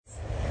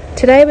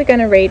Today we're going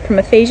to read from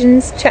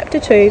Ephesians chapter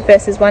 2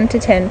 verses 1 to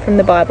 10 from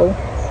the Bible.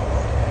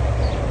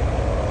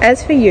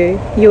 As for you,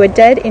 you were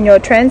dead in your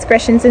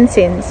transgressions and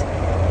sins,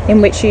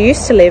 in which you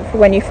used to live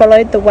when you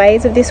followed the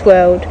ways of this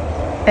world,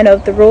 and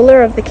of the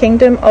ruler of the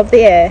kingdom of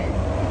the air,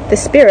 the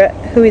Spirit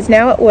who is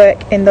now at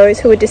work in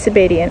those who are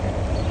disobedient.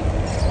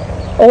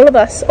 All of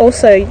us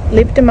also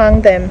lived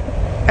among them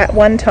at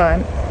one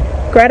time,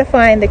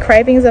 gratifying the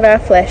cravings of our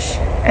flesh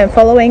and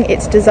following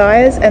its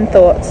desires and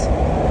thoughts.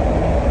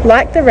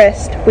 Like the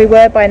rest, we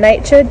were by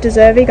nature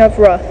deserving of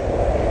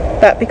wrath,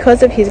 but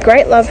because of his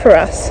great love for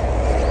us,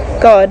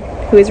 God,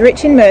 who is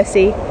rich in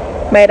mercy,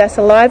 made us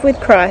alive with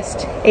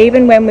Christ,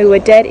 even when we were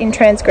dead in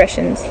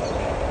transgressions.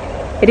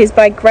 It is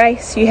by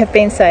grace you have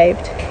been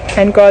saved,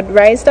 and God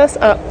raised us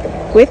up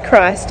with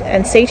Christ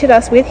and seated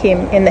us with him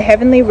in the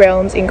heavenly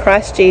realms in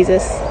Christ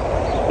Jesus,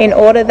 in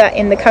order that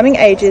in the coming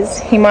ages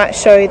he might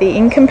show the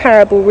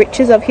incomparable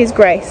riches of his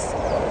grace,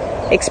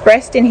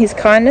 expressed in his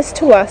kindness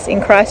to us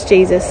in Christ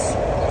Jesus.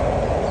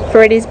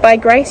 For it is by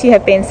grace you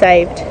have been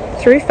saved,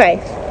 through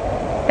faith,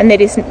 and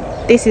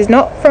this is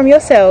not from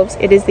yourselves,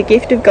 it is the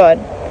gift of God,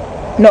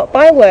 not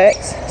by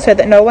works, so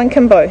that no one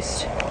can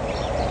boast.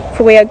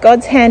 For we are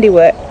God's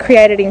handiwork,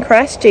 created in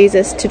Christ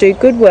Jesus to do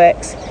good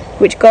works,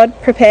 which God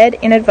prepared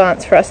in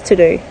advance for us to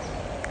do.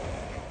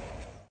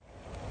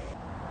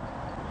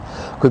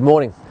 Good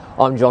morning,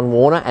 I'm John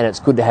Warner, and it's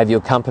good to have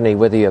your company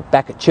whether you're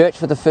back at church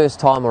for the first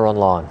time or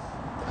online.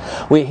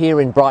 We're here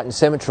in Brighton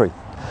Cemetery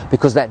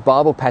because that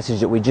Bible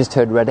passage that we just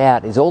heard read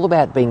out is all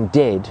about being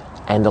dead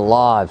and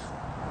alive.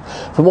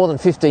 For more than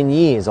 15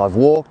 years I've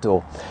walked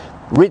or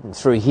ridden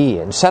through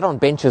here and sat on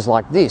benches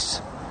like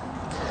this.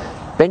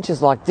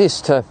 Benches like this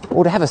to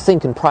have a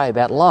think and pray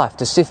about life,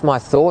 to sift my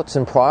thoughts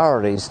and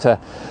priorities, to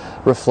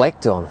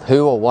reflect on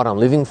who or what I'm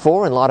living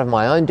for in light of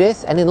my own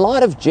death and in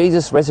light of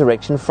Jesus'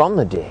 resurrection from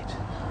the dead.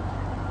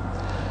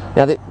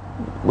 Now,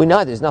 we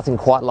know there's nothing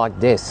quite like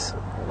death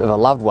of a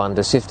loved one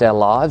to sift our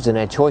lives and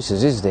our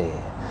choices, is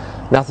there?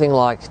 Nothing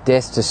like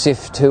death to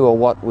sift who or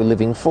what we're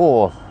living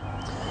for.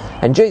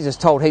 And Jesus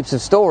told heaps of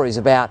stories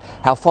about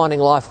how finding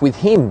life with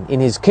him in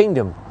his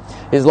kingdom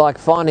is like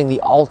finding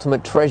the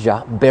ultimate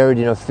treasure buried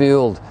in a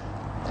field.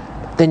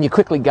 Then you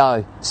quickly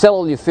go, sell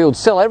all your fields,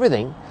 sell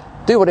everything,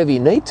 do whatever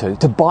you need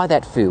to buy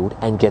that field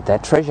and get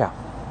that treasure.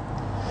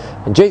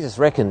 And Jesus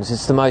reckons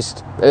it's the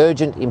most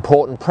urgent,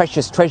 important,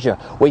 precious treasure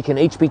we can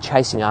each be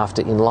chasing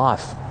after in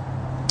life.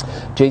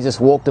 Jesus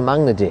walked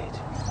among the dead.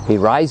 He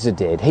raised the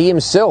dead. He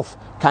himself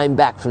came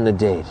back from the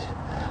dead.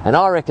 And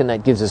I reckon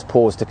that gives us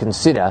pause to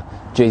consider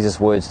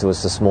Jesus' words to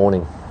us this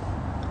morning.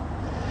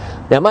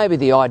 Now, maybe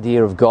the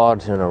idea of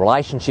God and a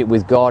relationship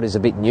with God is a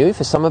bit new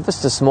for some of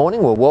us this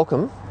morning. Well,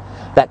 welcome.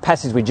 That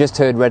passage we just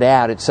heard read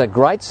out, it's a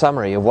great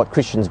summary of what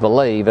Christians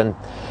believe. And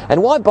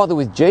why bother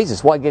with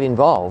Jesus? Why get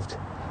involved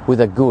with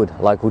a good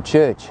local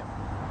church?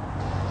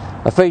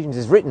 Ephesians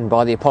is written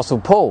by the Apostle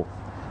Paul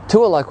to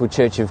a local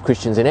church of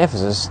Christians in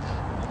Ephesus,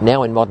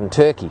 now in modern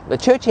Turkey. The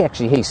church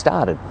he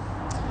started.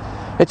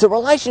 It's a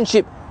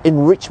relationship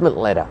enrichment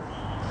letter.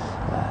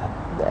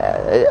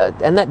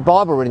 And that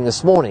Bible reading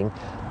this morning,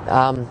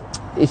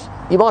 if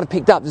you might have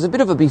picked up, there's a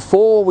bit of a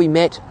before we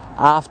met,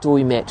 after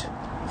we met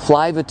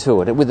flavour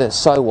to it, with a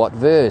so what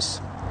verse.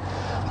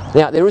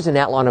 Now, there is an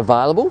outline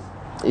available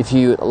if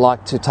you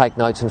like to take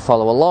notes and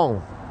follow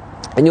along.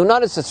 And you'll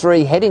notice the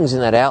three headings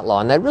in that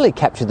outline, they really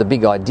capture the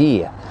big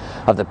idea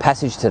of the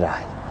passage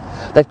today.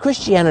 That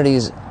Christianity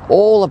is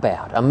all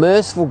about a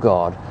merciful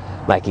God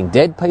making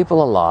dead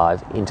people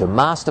alive into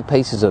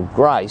masterpieces of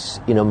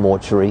grace in a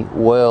mortuary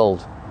world.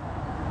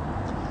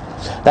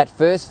 That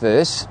first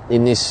verse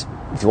in this,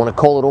 if you want to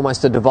call it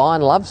almost a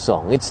divine love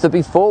song, it's the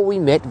before we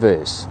met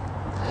verse.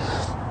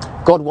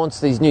 God wants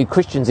these new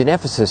Christians in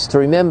Ephesus to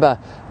remember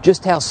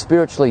just how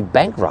spiritually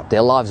bankrupt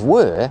their lives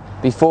were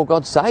before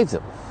God saved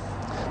them.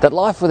 That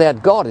life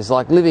without God is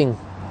like living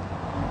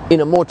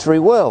in a mortuary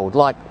world,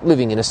 like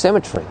living in a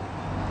cemetery.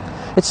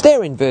 It's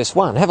there in verse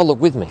 1. Have a look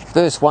with me.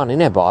 Verse 1 in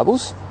our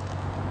Bibles.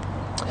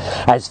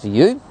 As for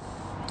you,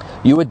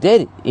 you were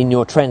dead in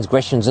your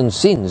transgressions and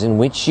sins in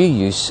which you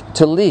used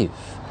to live.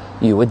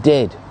 You were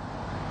dead.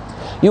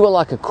 You were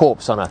like a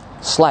corpse on a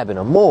slab in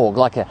a morgue,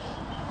 like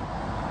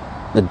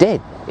the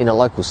dead in a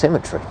local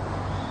cemetery.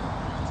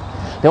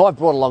 Now, I've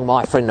brought along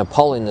my friend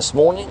Napoleon this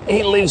morning.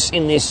 He lives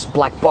in this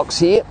black box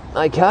here,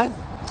 okay?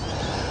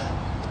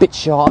 Bit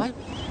shy.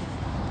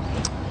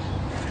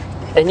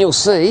 And you'll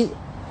see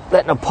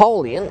that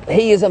Napoleon,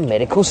 he is a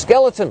medical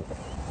skeleton.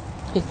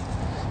 You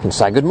can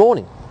say good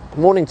morning. Good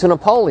morning to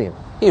Napoleon.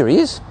 Here he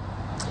is.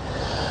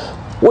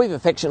 We've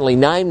affectionately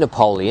named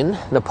Napoleon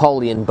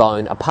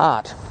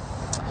Bonaparte.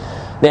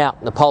 Now,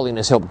 Napoleon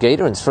has helped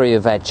Gita and three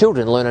of our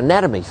children learn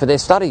anatomy for their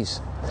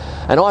studies.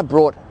 And I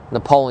brought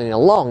Napoleon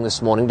along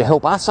this morning to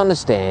help us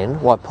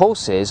understand why Paul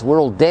says we're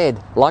all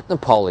dead like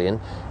Napoleon,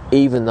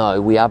 even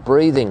though we are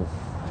breathing.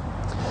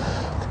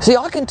 See,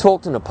 I can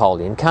talk to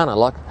Napoleon, can't I?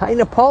 Like, hey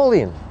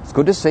Napoleon, it's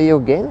good to see you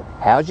again.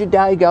 How's your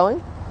day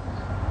going?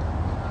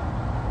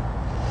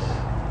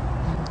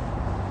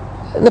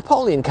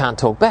 Napoleon can't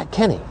talk back,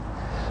 can he?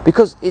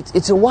 Because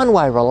it's a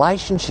one-way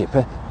relationship.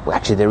 Well,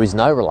 actually, there is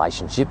no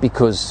relationship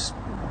because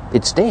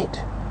it's dead.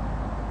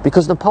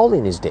 Because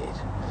Napoleon is dead.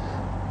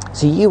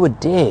 See, you were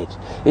dead.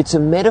 It's a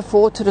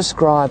metaphor to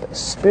describe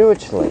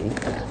spiritually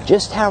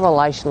just how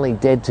relationally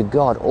dead to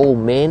God all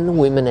men,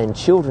 women and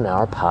children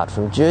are apart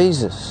from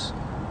Jesus.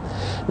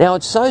 Now,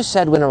 it's so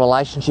sad when a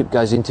relationship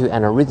goes into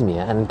an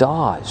arrhythmia and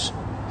dies.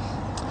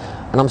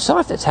 And I'm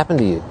sorry if that's happened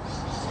to you.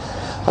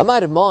 A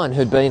mate of mine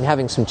who'd been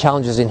having some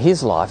challenges in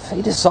his life,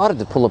 he decided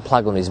to pull a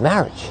plug on his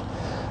marriage.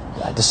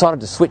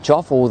 Decided to switch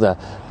off all the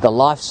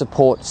life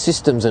support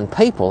systems and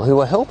people who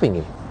were helping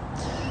him.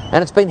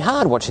 And it's been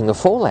hard watching the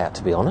fallout,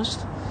 to be honest.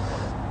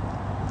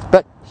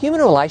 But human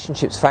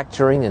relationships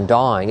fracturing and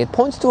dying, it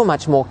points to a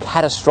much more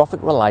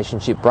catastrophic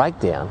relationship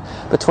breakdown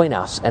between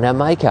us and our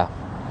Maker.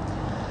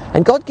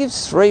 And God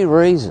gives 3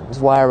 reasons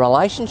why a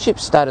relationship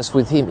status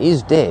with Him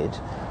is dead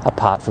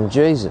apart from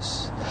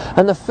Jesus.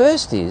 And the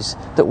first is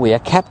that we are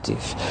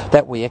captive.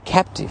 That we are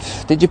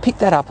captive. Did you pick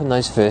that up in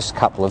those first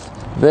couple of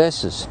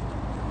verses?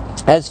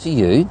 As for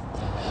you,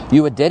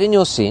 you were dead in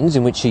your sins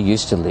in which you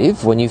used to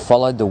live when you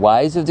followed the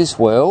ways of this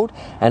world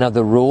and of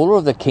the ruler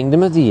of the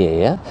kingdom of the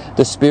air,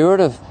 the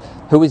spirit of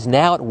who is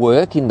now at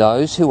work in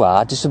those who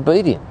are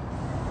disobedient.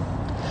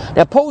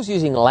 Now, Paul's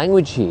using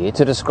language here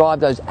to describe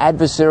those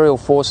adversarial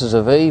forces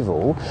of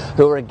evil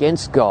who are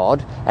against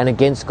God and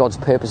against God's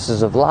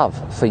purposes of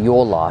love for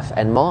your life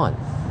and mine.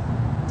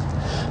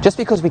 Just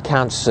because we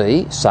can't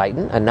see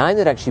Satan, a name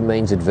that actually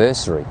means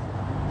adversary,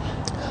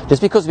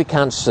 just because we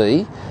can't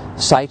see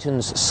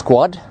Satan's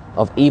squad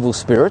of evil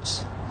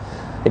spirits,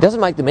 it doesn't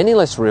make them any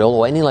less real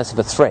or any less of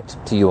a threat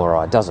to you or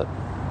I, does it?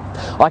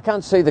 I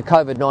can't see the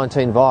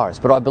COVID-19 virus,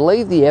 but I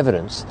believe the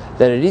evidence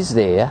that it is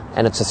there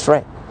and it's a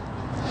threat.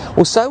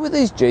 Well, so were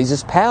these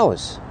Jesus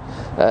powers,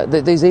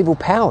 these evil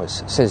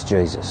powers, says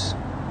Jesus.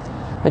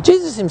 Now,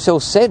 Jesus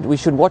himself said we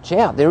should watch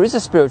out. There is a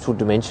spiritual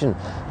dimension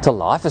to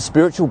life, a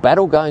spiritual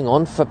battle going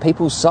on for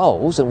people's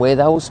souls and where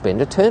they will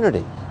spend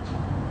eternity.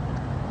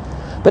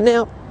 But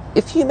now,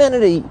 if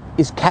humanity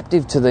is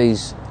captive to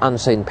these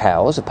unseen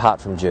powers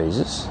apart from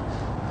Jesus,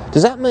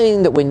 does that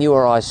mean that when you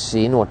or I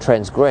sin or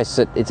transgress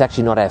that it's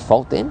actually not our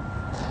fault then?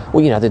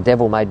 Well, the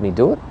devil made me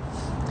do it.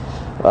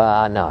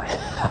 No.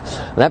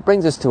 That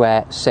brings us to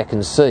our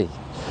second C.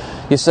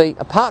 You see,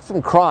 apart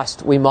from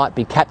Christ, we might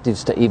be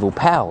captives to evil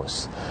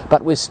powers,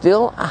 but we're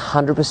still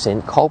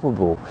 100%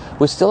 culpable.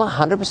 We're still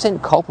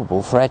 100%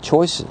 culpable for our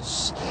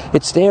choices.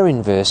 It's there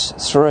in verse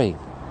 3.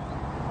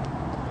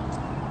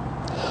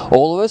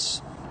 All of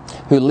us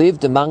who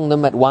lived among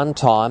them at one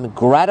time,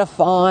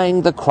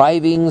 gratifying the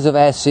cravings of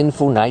our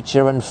sinful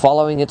nature and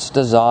following its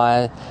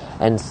desire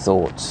and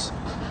thoughts.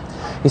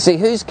 You see,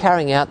 who's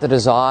carrying out the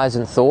desires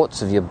and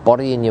thoughts of your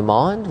body and your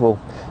mind? Well,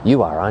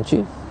 you are, aren't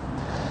you?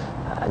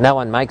 No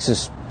one makes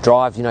us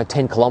drive,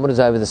 10 kilometres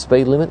over the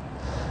speed limit,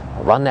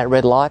 run that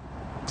red light.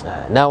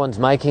 No one's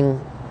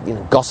making,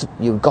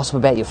 gossip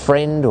about your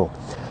friend or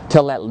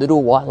tell that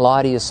little white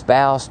lie to your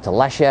spouse, to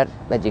lash out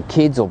at your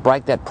kids or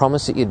break that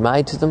promise that you'd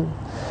made to them.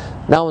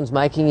 No one's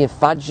making you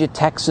fudge your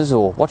taxes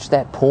or watch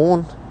that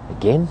porn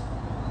again.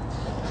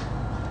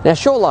 Now,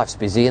 sure, life's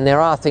busy and there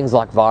are things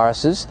like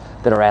viruses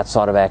that are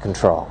outside of our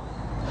control.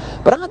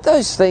 But aren't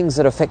those things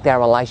that affect our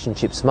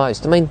relationships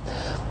most?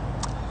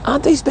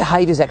 Aren't these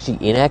behaviours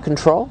actually in our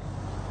control?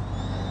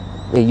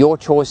 They're your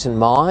choice and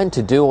mine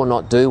to do or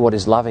not do what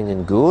is loving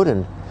and good.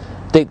 And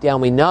deep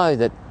down we know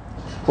that,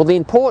 the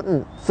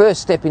important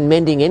first step in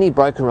mending any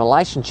broken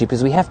relationship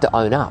is we have to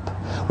own up.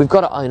 We've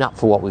got to own up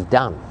for what we've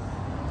done.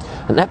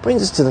 And that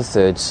brings us to the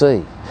third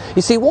C.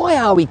 You see, why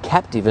are we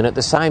captive and at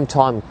the same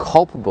time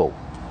culpable?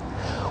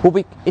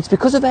 Well, it's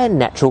because of our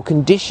natural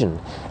condition.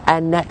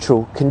 Our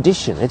natural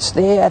condition. It's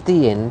there at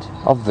the end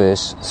of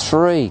verse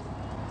 3.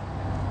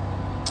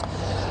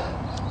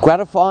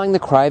 Gratifying the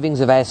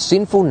cravings of our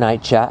sinful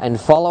nature and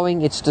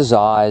following its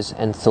desires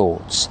and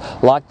thoughts.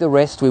 Like the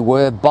rest, we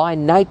were by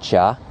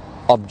nature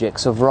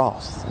objects of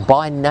wrath.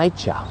 By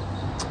nature.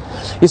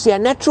 You see, our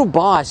natural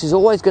bias is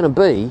always going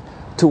to be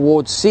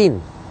towards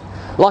sin.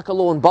 Like a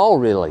lawn bowl,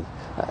 really.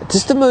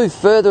 Just to move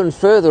further and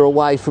further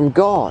away from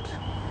God.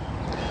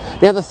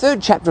 Now, the 3rd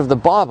chapter of the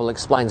Bible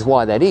explains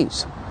why that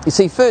is. You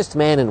see, first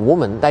man and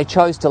woman, they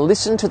chose to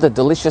listen to the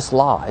delicious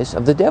lies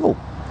of the devil.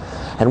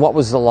 And what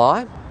was the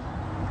lie?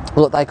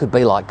 Well, that they could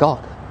be like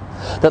God.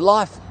 That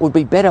life would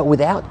be better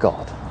without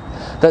God.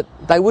 That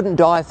they wouldn't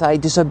die if they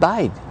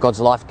disobeyed God's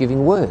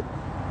life-giving word.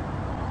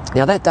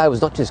 Now, that day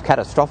was not just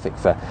catastrophic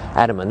for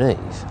Adam and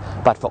Eve,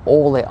 but for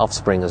all their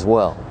offspring as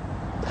well.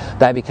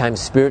 They became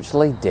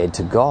spiritually dead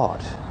to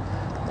God.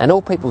 And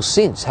all people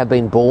since have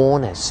been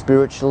born as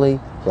spiritually,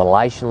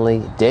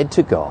 relationally dead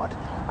to God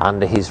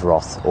under his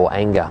wrath or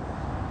anger.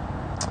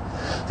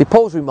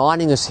 Paul's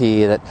reminding us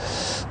here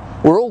that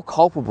we're all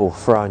culpable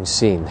for our own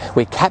sin.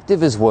 We're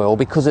captive as well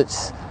because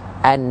it's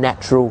a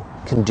natural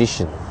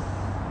condition.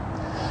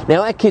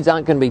 Now, our kids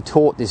aren't going to be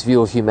taught this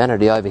view of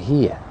humanity over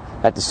here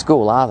at the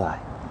school, are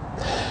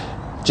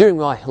they? During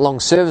my long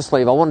service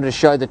leave, I wanted to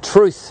show the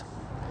truth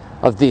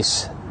of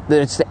this,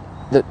 that it's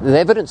the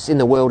evidence in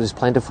the world is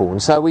plentiful.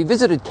 And so we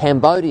visited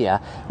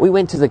Cambodia. We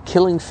went to the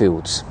killing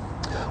fields,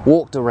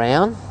 walked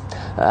around,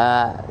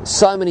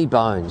 so many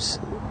bones,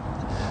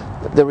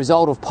 the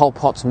result of Pol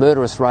Pot's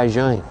murderous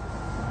regime.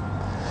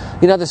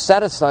 You know, the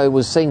saddest though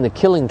was seeing the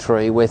killing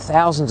tree where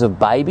thousands of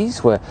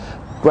babies were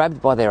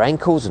grabbed by their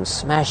ankles and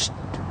smashed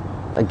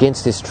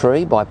against this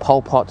tree by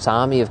Pol Pot's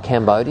army of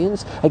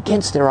Cambodians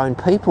against their own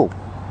people.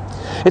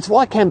 It's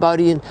why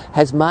Cambodia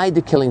has made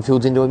the killing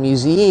fields into a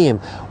museum,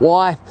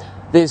 why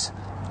there's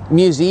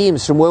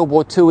museums from World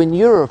War II in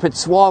Europe.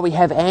 It's why we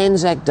have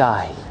Anzac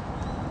Day,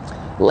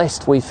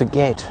 lest we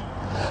forget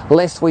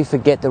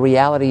the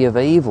reality of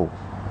evil.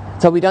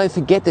 So we don't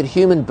forget that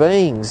human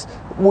beings,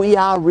 we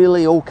are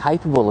really all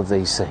capable of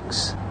these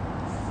things.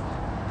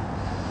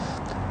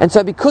 And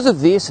so because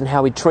of this and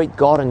how we treat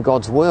God and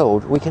God's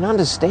world, we can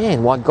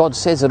understand why God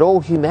says that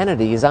all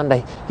humanity is under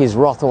his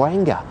wrath or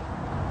anger.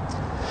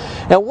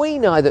 Now we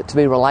know that to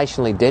be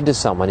relationally dead to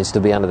someone is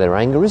to be under their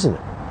anger, isn't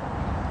it?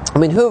 I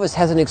mean, who of us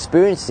hasn't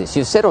experienced this?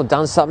 You've said or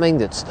done something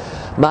that's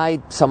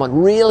made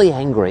someone really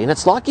angry, and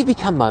it's like you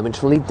become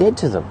momentarily dead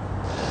to them.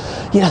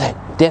 You know,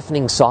 that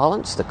deafening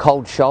silence, the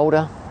cold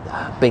shoulder,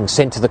 being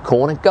sent to the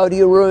corner, go to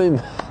your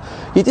room.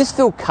 You just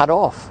feel cut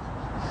off.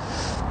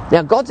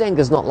 Now, God's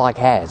anger is not like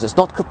ours. It's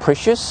not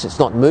capricious, it's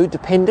not mood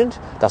dependent,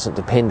 doesn't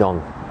depend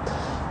on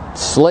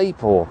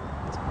sleep or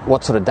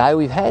what sort of day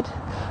we've had.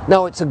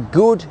 No, it's a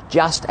good,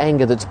 just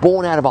anger that's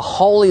born out of a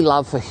holy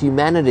love for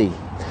humanity.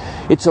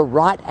 It's a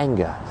right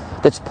anger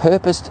that's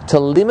purposed to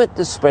limit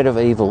the spread of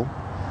evil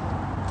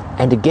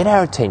and to get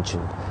our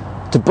attention,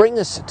 to bring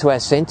us to our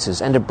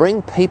senses and to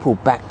bring people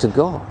back to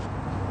God.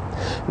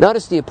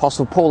 Notice the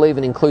Apostle Paul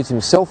even includes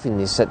himself in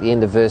this at the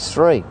end of verse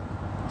 3.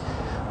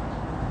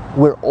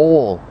 We're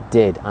all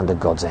dead under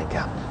God's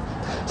anger.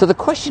 So the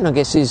question, I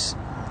guess, is,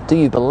 do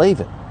you believe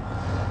it?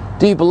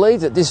 Do you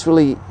believe that this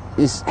really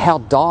is how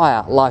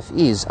dire life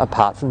is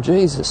apart from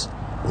Jesus?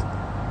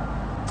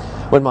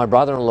 When my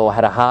brother-in-law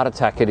had a heart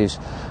attack at his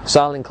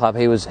sailing club,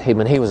 he was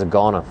a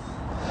goner.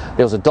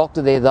 There was a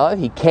doctor there though.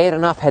 He cared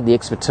enough, had the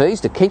expertise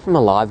to keep him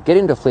alive, get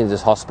him to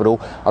Flinders Hospital,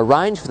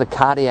 arrange for the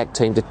cardiac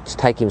team to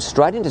take him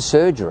straight into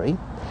surgery.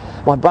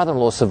 My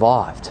brother-in-law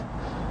survived.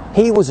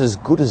 He was as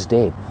good as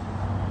dead.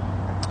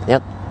 Now,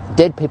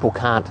 dead people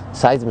can't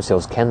save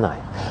themselves, can they?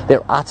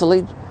 They're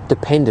utterly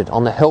dependent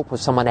on the help of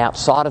someone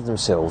outside of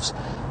themselves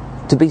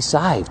to be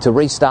saved, to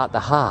restart the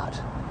heart.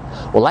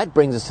 Well, that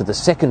brings us to the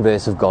second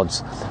verse of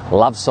God's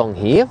love song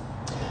here.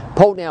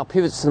 Paul now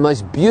pivots to the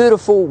most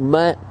beautiful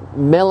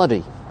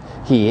melody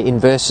here in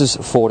verses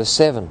 4 to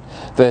 7.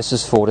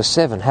 Verses 4 to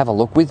 7. Have a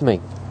look with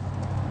me.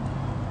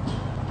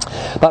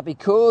 But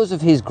because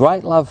of his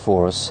great love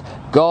for us,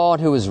 God,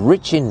 who is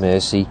rich in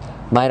mercy,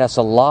 made us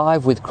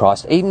alive with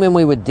Christ, even when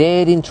we were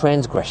dead in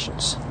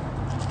transgressions.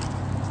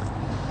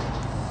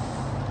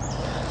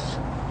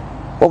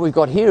 What we've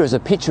got here is a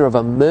picture of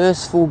a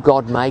merciful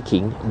God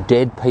making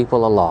dead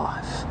people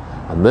alive.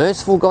 A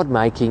merciful God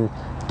making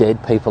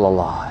dead people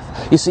alive.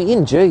 You see,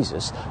 in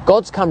Jesus,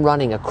 God's come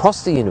running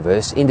across the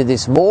universe into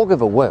this morgue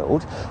of a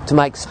world to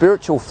make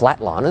spiritual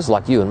flatliners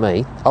like you and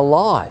me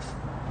alive.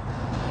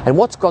 And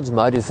what's God's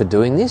motive for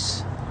doing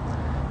this?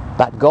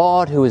 But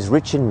God, who is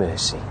rich in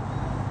mercy.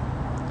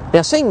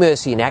 Now, seeing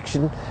mercy in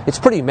action, it's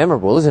pretty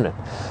memorable, isn't it?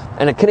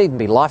 And it can even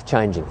be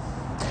life-changing.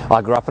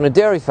 I grew up on a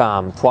dairy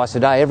farm twice a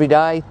day, every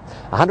day.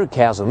 100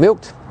 cows were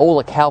milked. All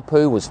the cow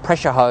poo was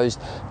pressure hosed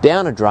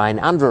down a drain,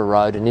 under a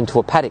road and into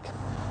a paddock.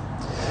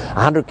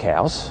 100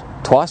 cows,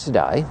 twice a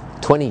day,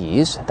 20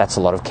 years, that's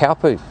a lot of cow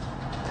poo.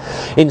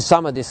 In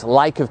summer, this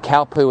lake of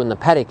cow poo in the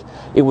paddock,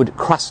 it would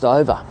crust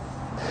over.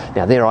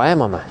 Now there I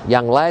am, I'm a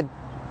young lad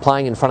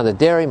playing in front of the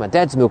dairy, my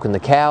dad's milking the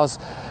cows.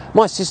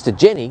 My sister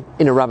Jenny,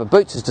 in her rubber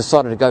boots, has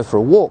decided to go for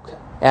a walk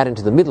out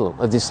into the middle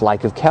of this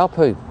lake of cow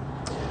poo.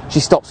 She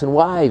stops and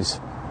waves.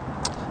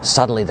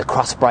 Suddenly the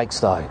crust breaks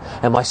though,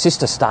 and my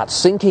sister starts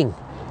sinking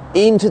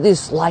into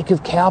this lake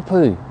of cow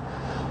poo.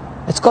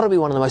 It's got to be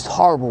one of the most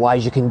horrible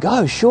ways you can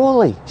go,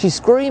 surely. She's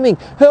screaming,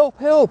 help,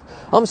 help.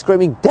 I'm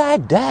screaming,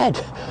 Dad,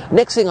 Dad.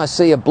 Next thing I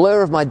see, a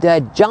blur of my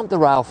dad jump the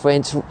rail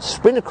fence,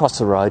 sprint across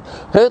the road,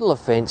 hurdle a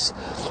fence,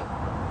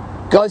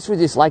 go through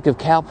this lake of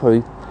cow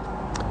poo,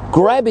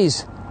 grab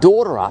his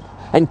daughter up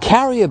and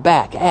carry her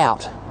back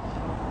out.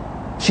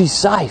 She's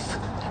safe.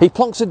 He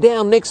plonks her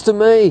down next to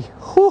me.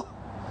 Whew.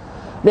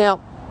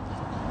 Now,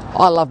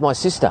 I love my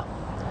sister,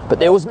 but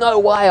there was no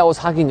way I was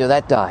hugging her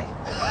that day.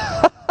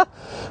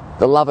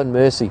 The love and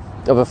mercy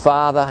of a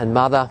father and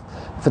mother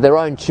for their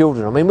own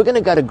children. I mean, we're going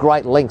to go to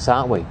great lengths,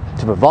 aren't we?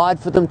 To provide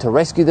for them, to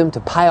rescue them, to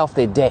pay off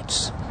their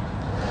debts.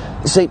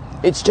 You see,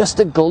 it's just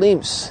a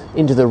glimpse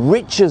into the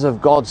riches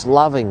of God's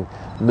loving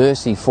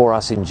mercy for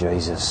us in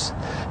Jesus.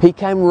 He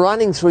came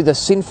running through the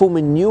sinful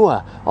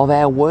manure of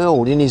our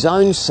world in his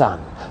own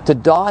Son to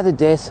die the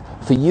death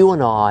for you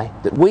and I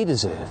that we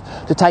deserve,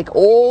 to take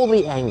all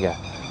the anger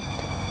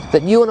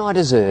that you and I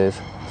deserve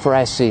for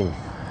our sin.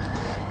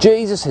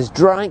 Jesus has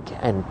drank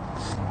and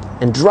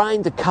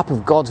drained the cup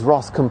of God's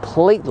wrath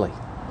completely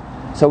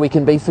so we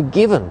can be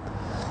forgiven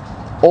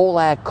all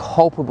our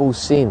culpable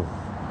sin.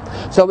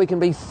 so we can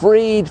be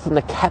freed from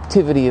the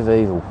captivity of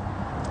evil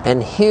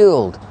and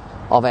healed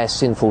of our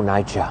sinful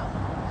nature,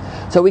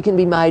 so we can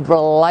be made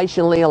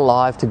relationally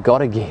alive to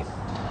God again.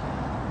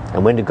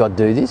 And when did God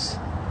do this?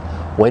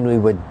 When we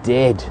were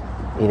dead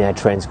in our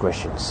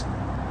transgressions.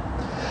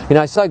 You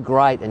know, so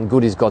great and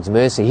good is God's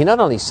mercy. He not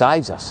only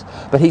saves us,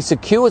 but He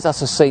secures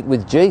us a seat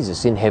with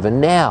Jesus in heaven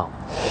now.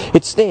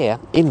 It's there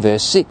in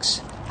verse 6.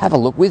 Have a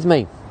look with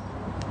me.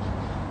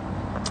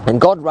 And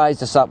God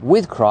raised us up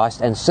with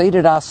Christ and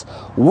seated us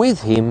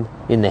with Him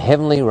in the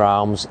heavenly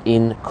realms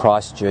in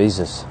Christ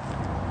Jesus.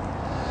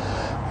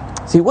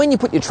 See, when you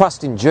put your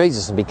trust in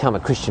Jesus and become a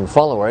Christian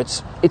follower,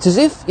 it's as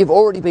if you've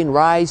already been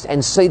raised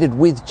and seated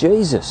with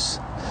Jesus.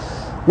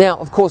 Now,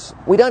 of course,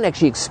 we don't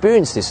actually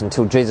experience this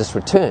until Jesus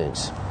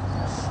returns.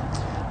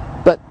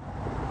 But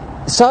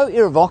so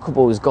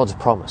irrevocable is God's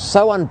promise,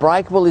 so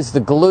unbreakable is the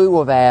glue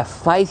of our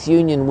faith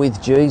union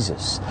with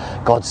Jesus.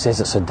 God says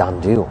it's a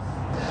done deal.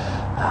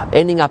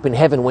 Ending up in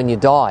heaven when you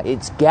die,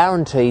 it's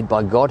guaranteed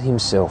by God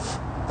Himself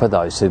for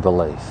those who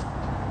believe.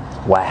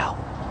 Wow.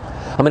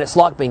 I mean, it's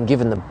like being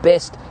given the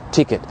best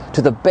ticket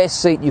to the best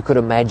seat you could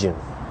imagine.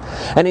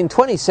 And in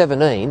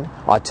 2017,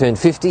 I turned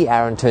 50,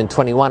 Aaron turned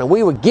 21, and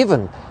we were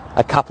given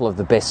a couple of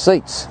the best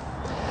seats.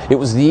 It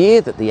was the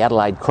year that the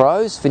Adelaide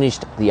Crows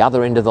finished the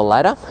other end of the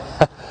ladder.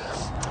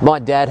 My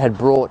dad had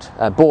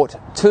bought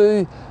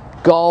 2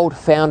 gold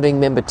founding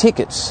member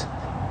tickets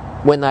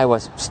when they were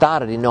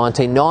started in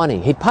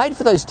 1990. He'd paid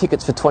for those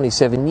tickets for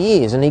 27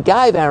 years, and he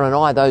gave Aaron and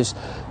I those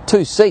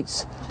 2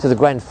 seats to the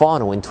grand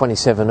final in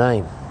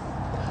 2017.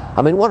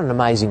 I mean, what an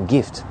amazing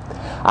gift.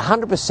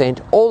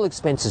 100%, all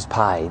expenses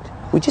paid.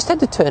 We just had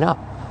to turn up.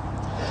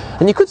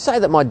 And you could say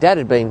that my dad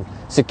had been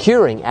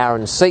securing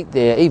Aaron's seat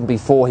there even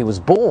before he was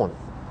born.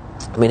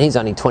 I mean, he's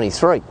only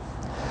 23.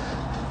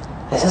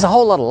 There's a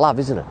whole lot of love,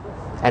 isn't it?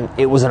 And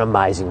it was an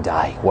amazing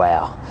day.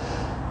 Wow.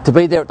 To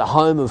be there at the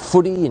home of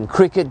footy and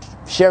cricket,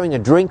 sharing a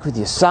drink with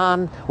your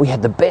son, we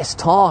had the best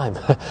time.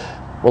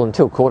 Well,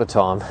 until quarter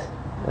time.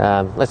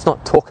 Let's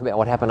not talk about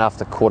what happened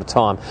after quarter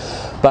time.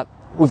 But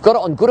we've got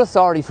it on good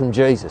authority from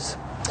Jesus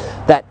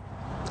that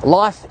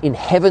life in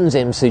heaven's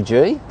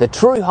MCG, the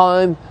true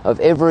home of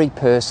every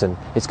person,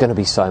 is going to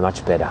be so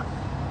much better.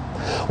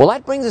 Well,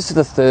 that brings us to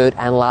the third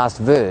and last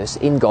verse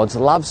in God's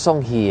love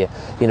song here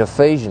in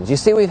Ephesians. You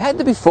see, we've had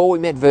the before we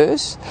met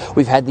verse,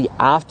 we've had the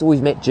after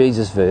we've met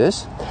Jesus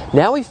verse,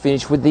 now we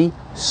finish with the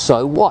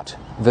so what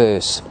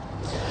verse.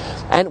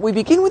 And we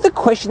begin with a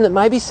question that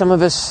maybe some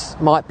of us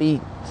might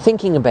be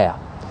thinking about.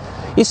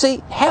 You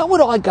see, how would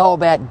I go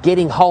about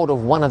getting hold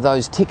of one of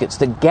those tickets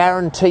that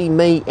guarantee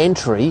me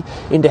entry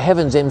into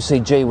heaven's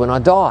MCG when I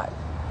die?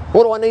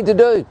 What do I need to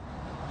do?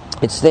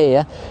 It's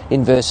there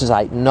in verses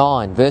 8 and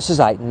 9. Verses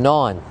 8 and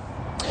 9.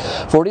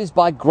 For it is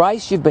by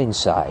grace you've been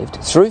saved,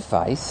 through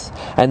faith,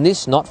 and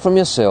this not from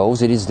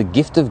yourselves, it is the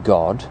gift of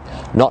God,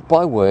 not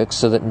by works,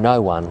 so that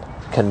no one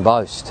can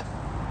boast.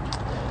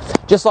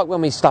 Just like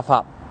when we stuff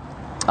up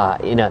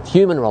in a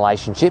human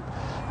relationship,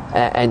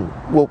 and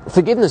well,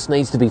 forgiveness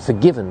needs to be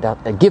given,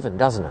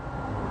 doesn't it?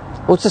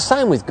 Well, it's the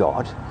same with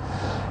God.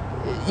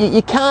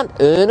 You can't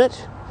earn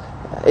it.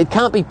 It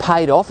can't be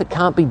paid off. It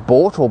can't be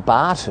bought or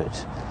bartered.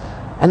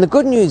 And the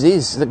good news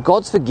is that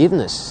God's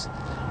forgiveness,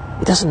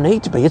 it doesn't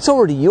need to be. It's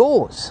already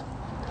yours.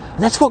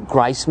 And that's what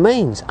grace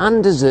means.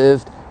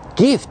 Undeserved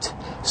gift.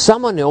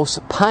 Someone else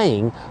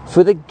paying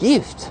for the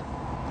gift.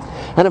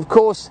 And of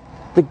course,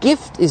 the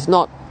gift is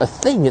not a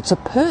thing. It's a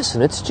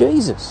person. It's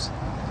Jesus.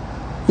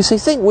 You see,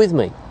 think with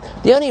me.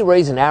 The only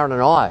reason Aaron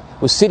and I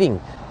were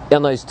sitting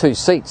on those 2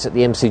 seats at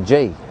the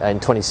MCG in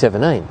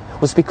 2017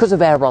 was because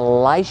of our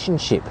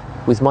relationship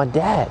with my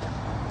dad.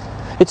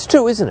 It's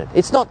true, isn't it?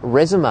 It's not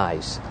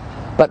resumes,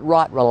 but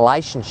right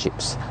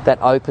relationships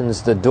that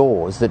opens the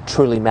doors that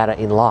truly matter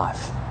in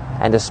life,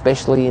 and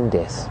especially in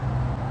death.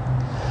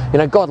 You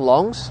know, God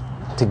longs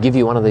to give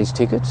you one of these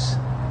tickets.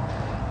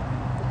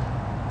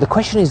 The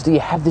question is, do you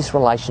have this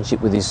relationship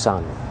with His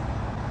Son?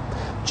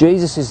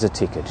 Jesus is the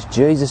ticket.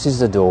 Jesus is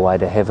the doorway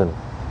to heaven.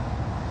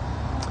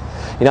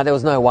 You know, there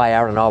was no way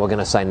Aaron and I were going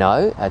to say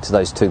no to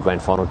those 2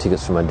 grand final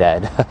tickets from my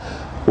dad.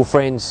 Well,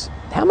 friends,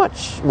 how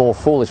much more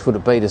foolish would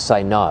it be to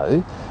say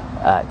no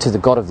to the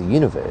God of the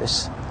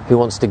universe who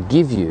wants to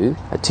give you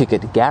a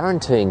ticket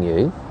guaranteeing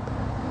you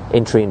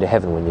entry into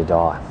heaven when you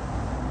die?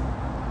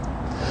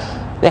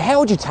 Now, how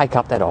would you take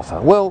up that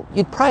offer? Well,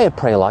 you'd pray a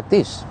prayer like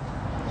this.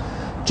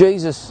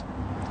 Jesus,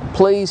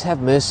 please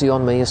have mercy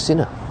on me, a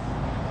sinner.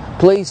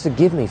 Please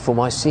forgive me for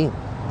my sin.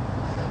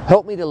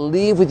 Help me to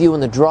live with you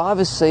in the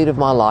driver's seat of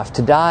my life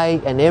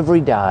today and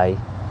every day.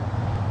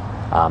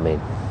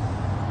 Amen.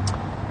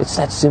 It's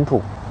that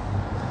simple.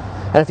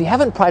 And if you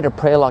haven't prayed a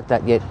prayer like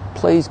that yet,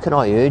 please can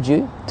I urge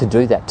you to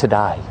do that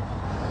today.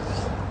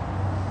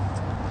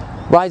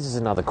 Raises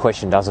another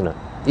question, doesn't it?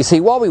 You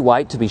see, while we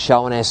wait to be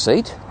shown our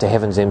seat to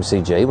heaven's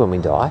MCG when we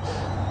die,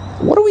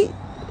 what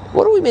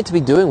are we meant to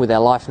be doing with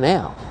our life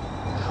now?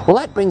 Well,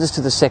 that brings us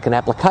to the second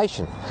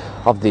application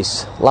of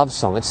this love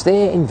song. It's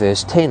there in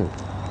verse 10.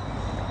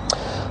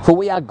 For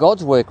we are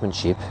God's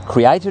workmanship,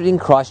 created in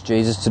Christ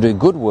Jesus to do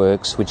good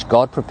works which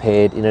God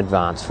prepared in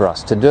advance for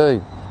us to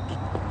do.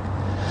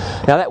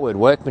 Now that word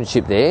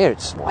workmanship there,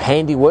 it's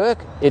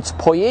handiwork, it's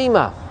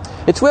poema.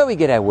 It's where we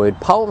get our word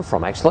poem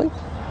from, actually.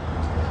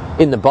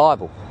 In the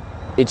Bible,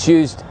 it's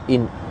used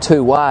in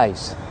two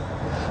ways.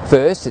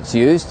 First, it's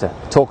used to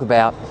talk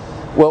about,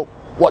 well,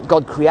 what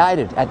God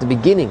created at the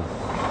beginning.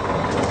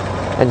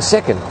 And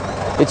second,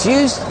 it's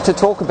used to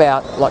talk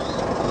about like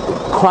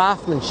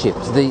craftsmanship,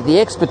 the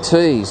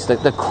expertise,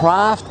 the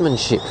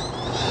craftsmanship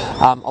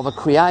of a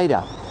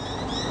creator.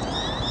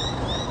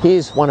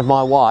 Here's one of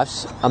my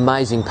wife's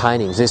amazing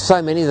paintings. There's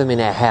so many of them in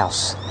our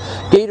house.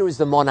 Gita is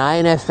the Monet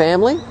in our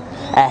family.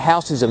 Our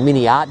house is a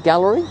mini art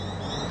gallery.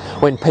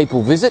 When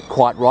people visit,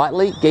 quite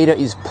rightly, Gita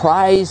is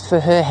praised for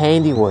her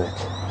handiwork.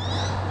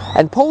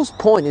 And Paul's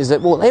point is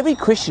that, well, every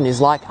Christian is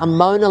like a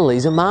Mona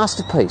Lisa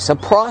masterpiece, a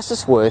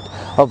priceless work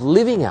of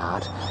living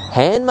art,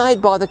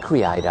 handmade by the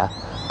Creator,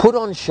 put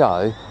on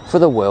show for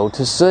the world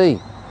to see.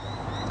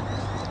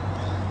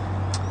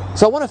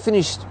 So I want to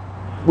finish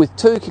with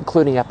two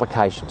concluding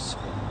applications.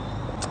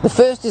 The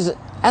first is,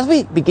 as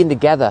we begin to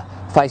gather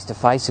face to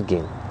face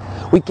again,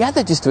 we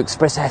gather just to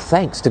express our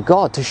thanks to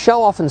God, to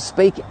show off and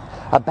speak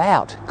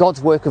about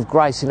God's work of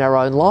grace in our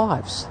own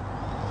lives.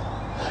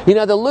 You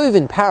know, the Louvre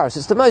in Paris,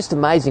 it's the most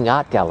amazing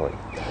art gallery,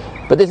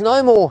 but there's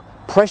no more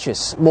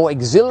precious, more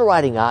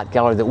exhilarating art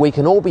gallery that we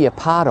can all be a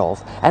part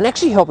of and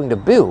actually helping to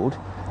build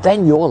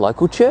than your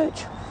local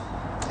church.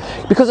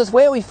 Because it's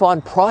where we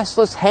find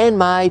priceless,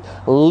 handmade,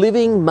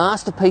 living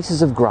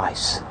masterpieces of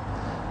grace.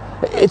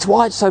 It's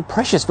why it's so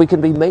precious we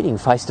can be meeting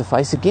face to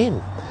face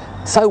again.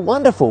 So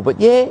wonderful, but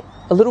yeah,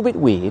 a little bit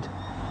weird.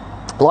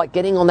 Like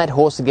getting on that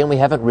horse again we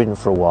haven't ridden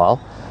for a while.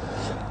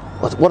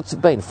 What's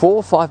it been, 4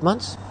 or 5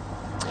 months?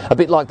 A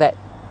bit like that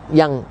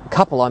young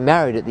couple I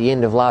married at the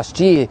end of last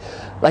year.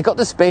 They got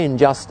to spend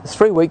just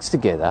 3 weeks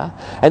together,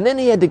 and then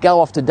he had to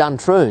go off to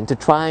Duntroon to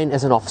train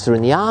as an officer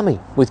in the army.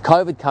 With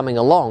COVID coming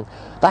along,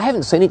 they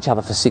haven't seen each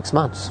other for 6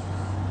 months.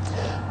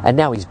 And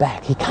now he's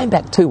back. He came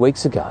back 2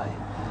 weeks ago.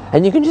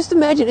 And you can just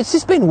imagine, it's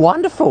just been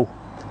wonderful,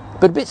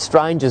 but a bit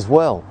strange as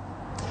well.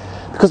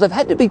 Because they've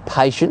had to be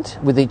patient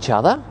with each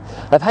other.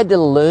 They've had to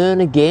learn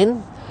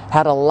again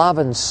how to love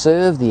and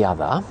serve the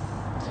other.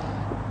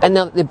 And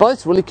now they're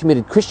both really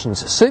committed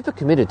Christians, super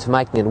committed to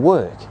making it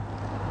work.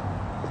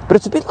 But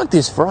it's a bit like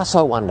this for us,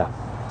 I wonder.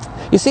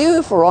 You see,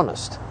 if we're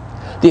honest,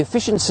 the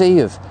efficiency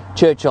of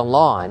church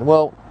online,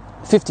 well,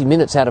 50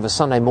 minutes out of a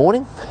Sunday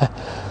morning,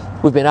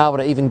 we've been able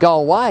to even go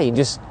away and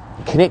just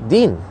connect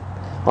in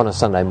on a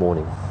Sunday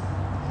morning.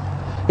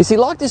 You see,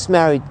 like this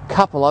married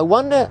couple, I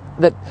wonder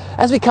that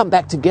as we come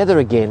back together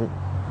again,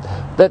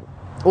 that,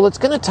 well, it's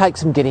going to take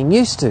some getting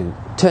used to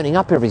turning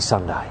up every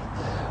Sunday.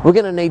 We're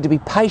going to need to be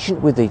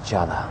patient with each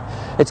other.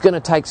 It's going to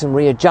take some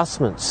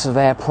readjustments of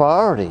our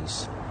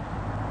priorities.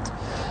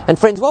 And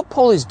friends, what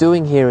Paul is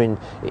doing here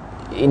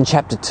in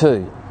chapter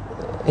 2,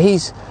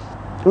 he's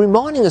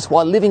reminding us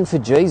why living for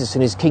Jesus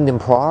and his kingdom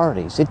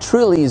priorities, it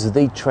truly is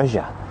the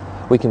treasure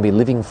we can be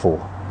living for.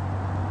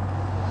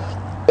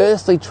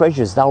 Earthly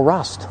treasures, they'll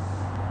rust.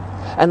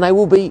 And they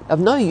will be of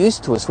no use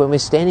to us when we're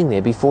standing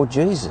there before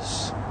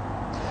Jesus.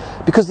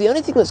 Because the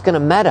only thing that's going to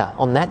matter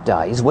on that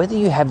day is whether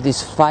you have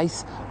this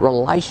faith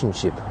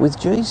relationship with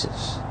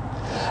Jesus.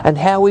 And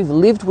how we've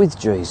lived with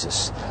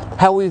Jesus.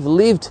 How we've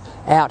lived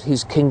out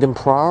his kingdom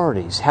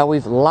priorities. How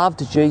we've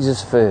loved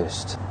Jesus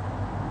first.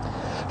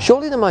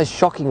 Surely the most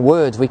shocking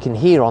words we can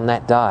hear on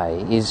that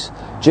day is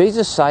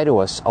Jesus say to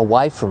us,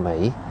 "Away from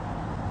me,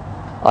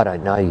 I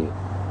don't know you."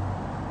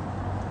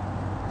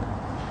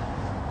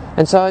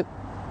 And so,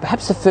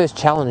 perhaps the first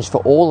challenge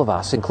for all of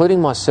us,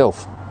 including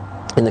myself,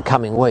 in the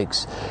coming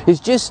weeks, is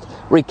just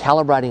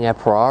recalibrating our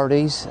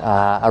priorities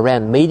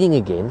around meeting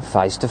again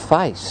face to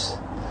face.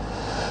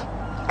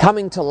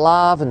 Coming to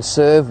love and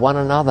serve one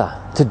another,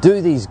 to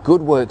do these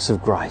good works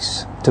of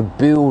grace, to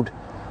build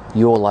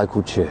your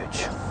local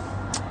church.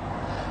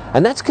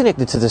 And that's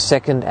connected to the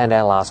second and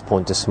our last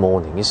point this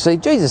morning. You see,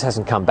 Jesus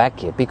hasn't come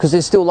back yet because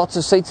there's still lots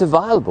of seats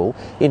available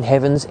in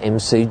heaven's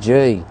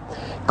MCG.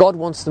 God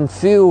wants them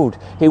filled.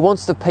 He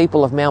wants the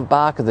people of Mount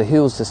Barker, the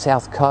hills, the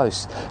south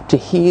coast, to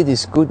hear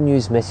this good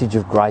news message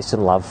of grace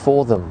and love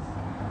for them.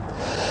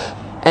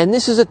 And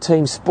this is a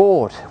team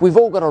sport. We've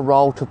all got a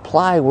role to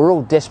play. We're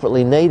all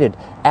desperately needed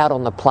out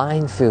on the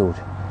playing field.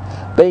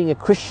 Being a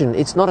Christian,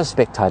 it's not a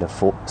spectator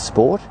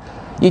sport.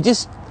 You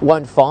just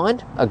won't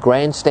find a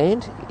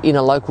grandstand in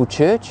a local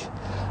church.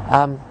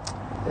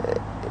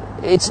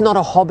 It's not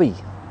a hobby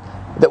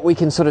that we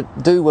can sort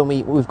of do when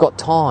we've got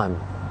time.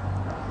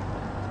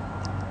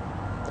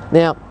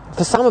 Now,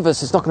 for some of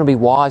us, it's not going to be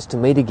wise to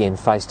meet again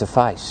face to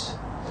face.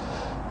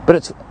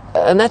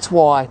 And that's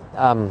why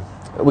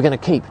we're going to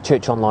keep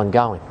Church Online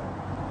going.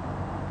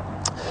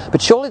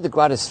 But surely the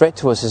greatest threat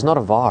to us is not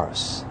a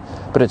virus,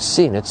 but it's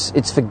sin.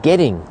 It's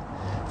forgetting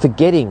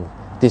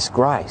this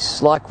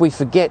grace. Like we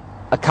forget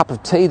a cup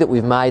of tea that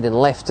we've made and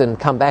left and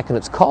come back and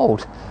it's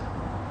cold.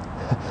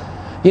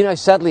 You know,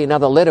 sadly,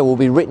 another letter will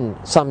be written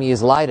some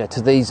years later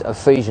to these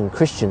Ephesian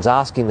Christians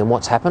asking them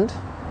what's happened.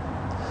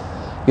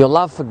 Your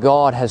love for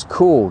God has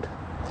cooled.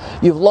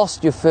 You've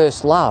lost your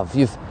first love.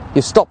 You've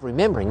stopped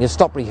remembering. You've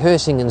stopped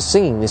rehearsing and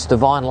singing this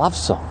divine love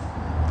song.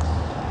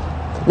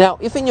 Now,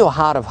 if in your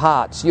heart of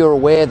hearts you're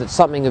aware that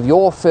something of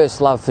your first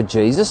love for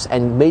Jesus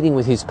and meeting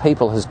with his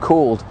people has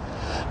cooled,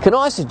 can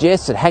I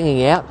suggest that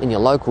hanging out in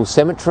your local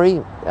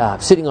cemetery,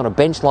 sitting on a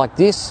bench like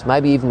this,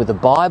 maybe even with a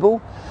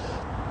Bible,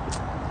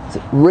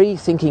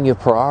 rethinking your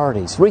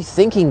priorities,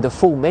 rethinking the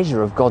full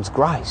measure of God's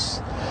grace,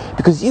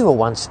 because you were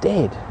once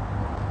dead.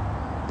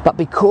 But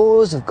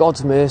because of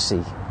God's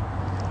mercy,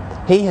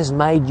 he has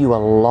made you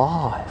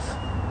alive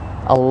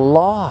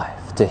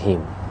to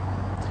him.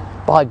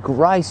 By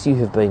grace you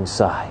have been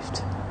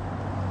saved.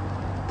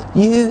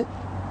 You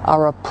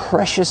are a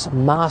precious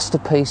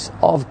masterpiece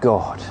of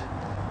God.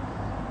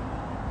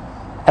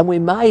 And we're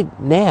made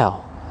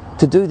now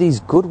to do these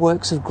good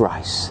works of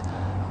grace,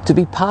 to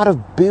be part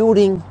of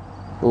building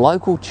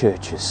local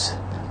churches,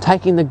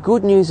 taking the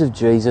good news of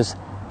Jesus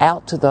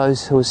out to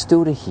those who are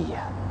still to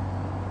hear.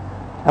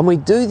 And we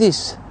do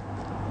this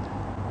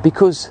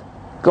because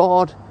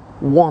God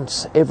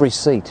wants every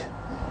seat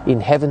in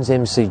heaven's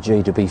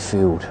MCG to be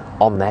filled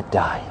on that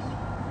day.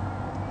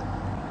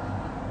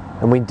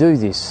 And we do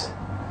this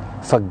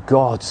for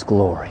God's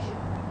glory.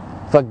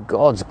 For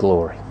God's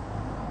glory.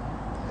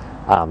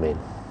 Amen.